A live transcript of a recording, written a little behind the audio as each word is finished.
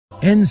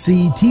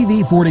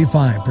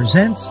NCTV45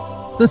 presents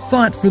The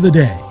Thought for the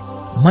Day.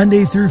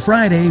 Monday through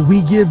Friday,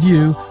 we give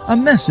you a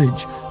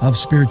message of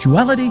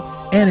spirituality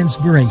and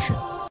inspiration.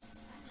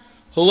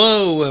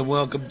 Hello and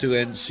welcome to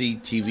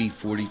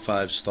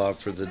NCTV45's Thought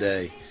for the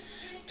Day.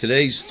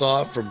 Today's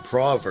thought from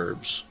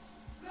Proverbs: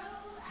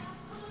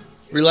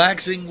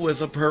 relaxing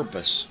with a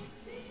purpose.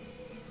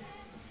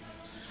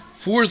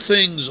 4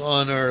 things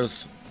on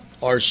earth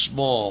are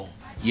small,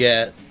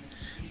 yet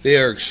they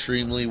are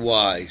extremely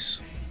wise.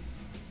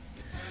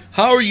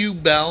 How are you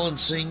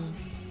balancing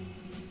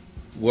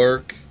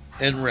work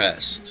and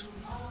rest?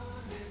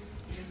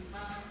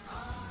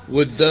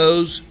 Would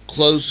those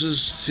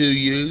closest to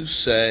you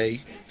say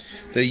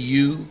that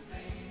you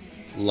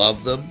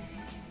love them?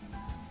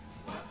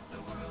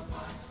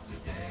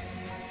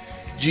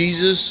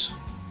 Jesus,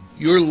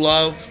 your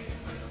love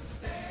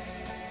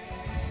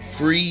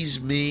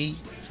frees me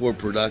for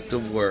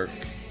productive work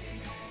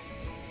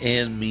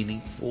and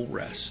meaningful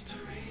rest.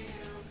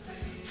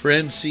 For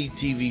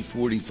NCTV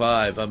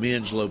 45, I'm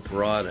Angelo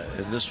Parada,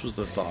 and this was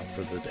the thought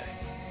for the day.